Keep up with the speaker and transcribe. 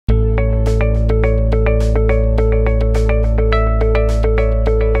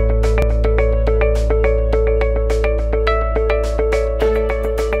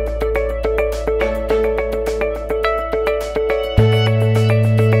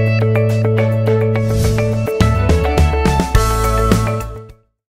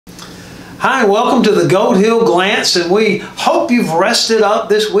welcome to the Gold Hill Glance, and we hope you've rested up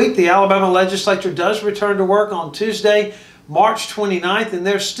this week. The Alabama legislature does return to work on Tuesday, March 29th, and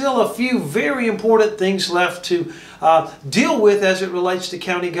there's still a few very important things left to deal with as it relates to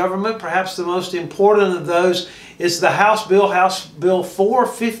county government. Perhaps the most important of those is the House Bill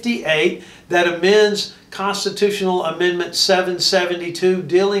 458, that amends Constitutional Amendment 772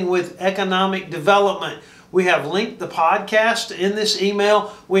 dealing with economic development. We have linked the podcast in this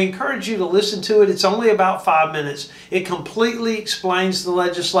email. We encourage you to listen to it. It's only about 5 minutes. It completely explains the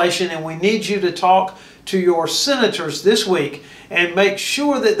legislation, and we need you to talk to your senators this week and make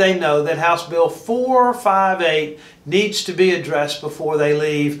sure that they know that House Bill 458 needs to be addressed before they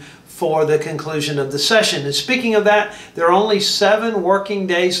leave for the conclusion of the session. And speaking of that, there are only 7 working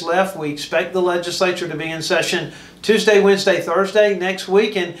days left. We expect the legislature to be in session Tuesday, Wednesday, Thursday next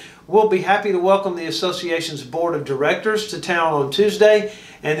week, and we'll be happy to welcome the association's board of directors to town on Tuesday.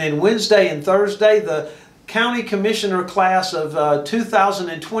 And then Wednesday and Thursday, the county commissioner class of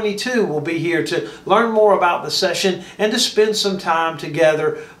 2022 will be here to learn more about the session and to spend some time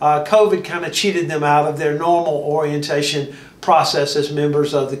together. COVID kind of cheated them out of their normal orientation process as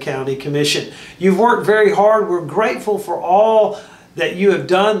members of the county commission. You've worked very hard. We're grateful for all that you have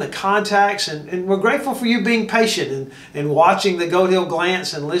done, the contacts, and we're grateful for you being patient and watching the Gold Hill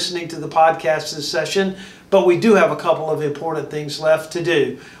Glance and listening to the podcast this session. But we do have a couple of important things left to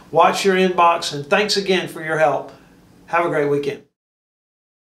do. Watch your inbox, and thanks again for your help. Have a great weekend.